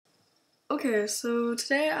Okay, so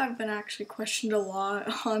today I've been actually questioned a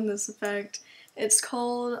lot on this effect. It's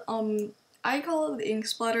called, I call it the ink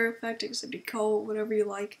splatter effect, except you call it whatever you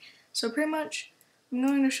like. So pretty much, I'm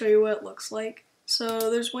going to show you what it looks like. So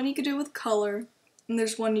there's one you could do with color, and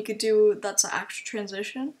there's one you could do that's an actual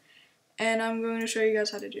transition, and I'm going to show you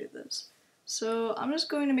guys how to do this. So I'm just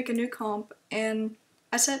going to make a new comp, and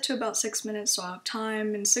I set it to about 6 minutes so I have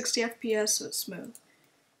time, and 60 FPS so it's smooth.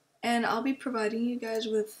 And I'll be providing you guys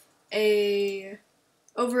with a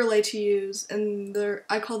overlay to use, and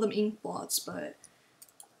I call them ink blots, but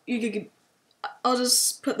I'll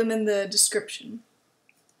just put them in the description.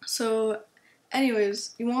 So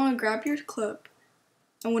anyways, you want to grab your clip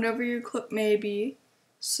and whatever your clip may be.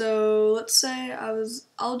 So let's say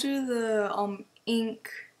I'll do the ink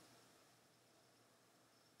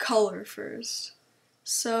color first.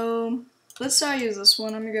 So let's say I use this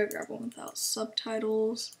one. I'm gonna grab one without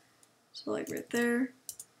subtitles. So like right there.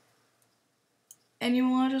 And you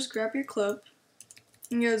want to just grab your clip,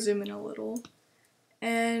 and you gotta zoom in a little,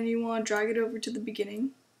 and you want to drag it over to the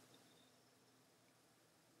beginning.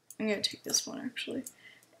 I'm gonna take this one actually,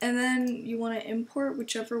 and then you want to import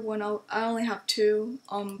whichever one. I only have two,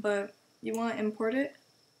 but you want to import it,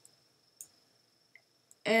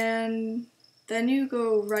 and then you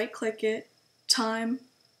go right click it, time,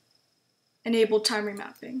 enable time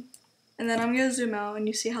remapping. And then I'm gonna zoom out, and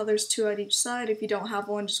you see how there's two at each side. If you don't have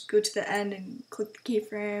one, just go to the end and click the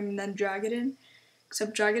keyframe and then drag it in.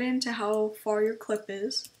 Except drag it into how far your clip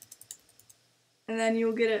is. And then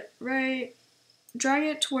you'll get it right. Drag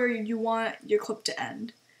it to where you want your clip to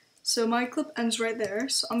end. So my clip ends right there,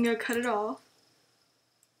 so I'm gonna cut it off.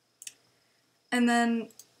 And then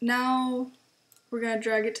now we're gonna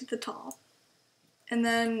drag it to the top. And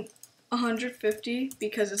then 150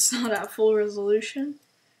 because it's not at full resolution.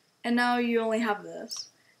 And now you only have this.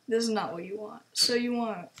 This is not what you want. So you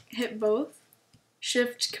want to hit both,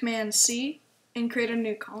 Shift Command C, and create a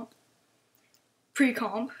new comp,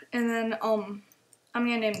 pre-comp, and then I'm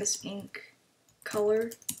gonna name this ink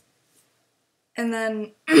color. And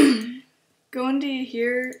then go into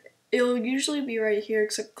here. It'll usually be right here,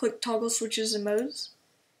 except click toggle switches and modes.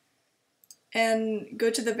 And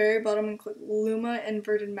go to the very bottom and click Luma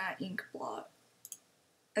Inverted Matte Ink Blot.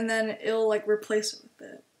 And then it'll like replace it with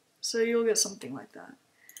it. So you'll get something like that.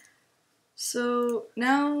 So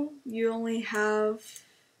now you only have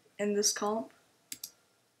in this comp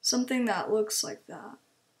something that looks like that.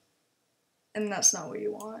 And that's not what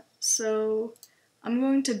you want. So I'm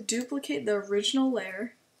going to duplicate the original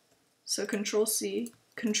layer. So Control C,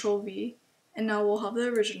 Control V, and now we'll have the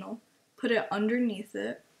original. Put it underneath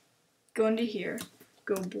it. Go into here,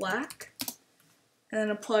 go black, and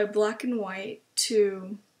then apply black and white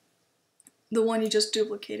to the one you just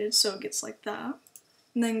duplicated so it gets like that.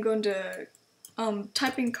 And then go into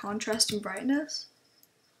type in contrast and brightness.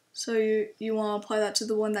 So you want to apply that to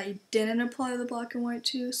the one that you didn't apply the black and white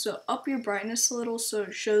to. So up your brightness a little so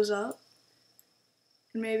it shows up.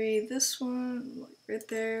 And maybe this one, like right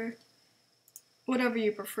there. Whatever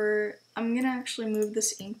you prefer. I'm gonna actually move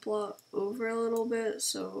this ink blot over a little bit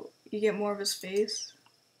so you get more of his face.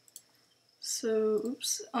 So,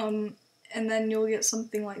 oops. And then you'll get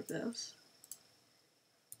something like this.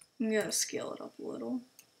 I'm gonna scale it up a little.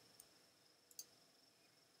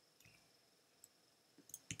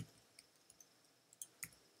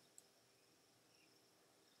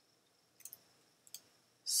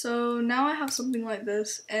 So now I have something like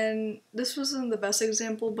this, and this wasn't the best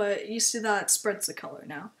example, but you see that it spreads the color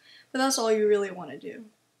now. But that's all you really want to do.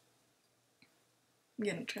 I'm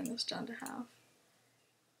gonna turn this down to half.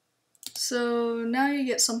 So now you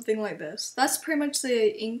get something like this. That's pretty much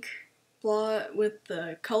the ink blot with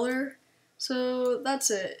the color. So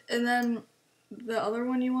that's it. And then the other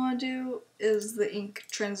one you want to do is the ink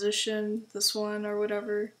transition, this one or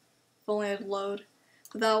whatever. If only I'd load.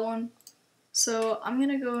 But that one. So I'm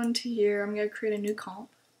gonna go into here, I'm gonna create a new comp.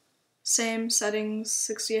 Same settings,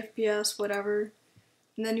 60 FPS, whatever.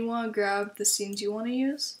 And then you want to grab the scenes you want to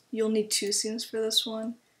use. You'll need two scenes for this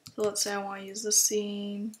one. So let's say I want to use this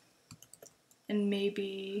scene, and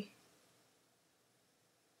maybe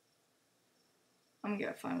I'm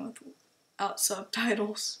gonna find without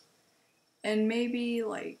subtitles. And maybe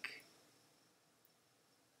like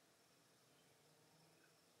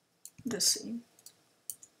this scene.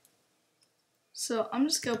 So I'm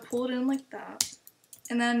just gonna pull it in like that,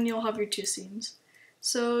 and then you'll have your two scenes.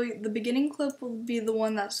 So the beginning clip will be the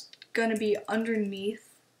one that's gonna be underneath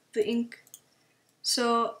the ink.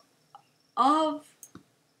 So I'll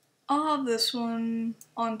have this one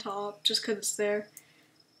on top just cause it's there,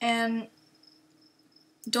 and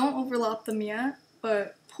don't overlap them yet,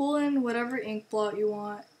 but pull in whatever ink blot you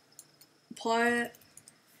want apply it,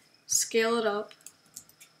 scale it up,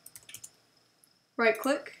 right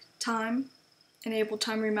click, time, enable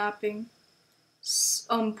time remapping,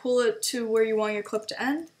 pull it to where you want your clip to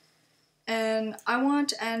end, and I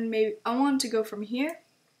want it to go from here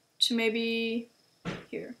to maybe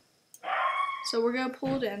here. So we're gonna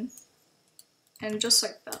pull it in, and just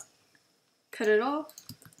like that, cut it off,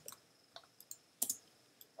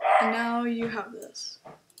 and now you have this.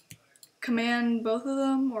 Command both of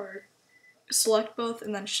them, or select both,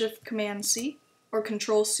 and then Shift Command C, or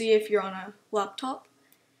Control C if you're on a laptop.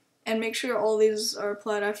 And make sure all these are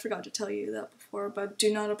applied. I forgot to tell you that before, but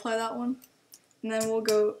do not apply that one. And then we'll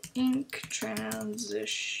go ink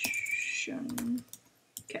transition.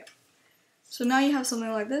 Okay. So now you have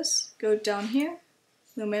something like this. Go down here,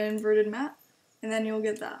 Luma inverted matte, and then you'll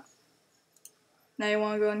get that. Now you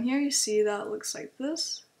want to go in here, you see that looks like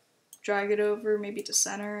this. Drag it over, maybe to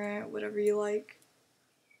center it, whatever you like.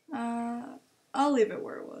 I'll leave it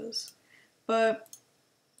where it was. But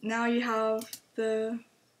now you have the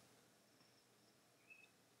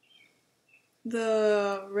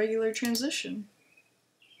regular transition.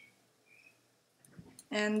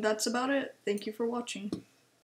 And that's about it. Thank you for watching.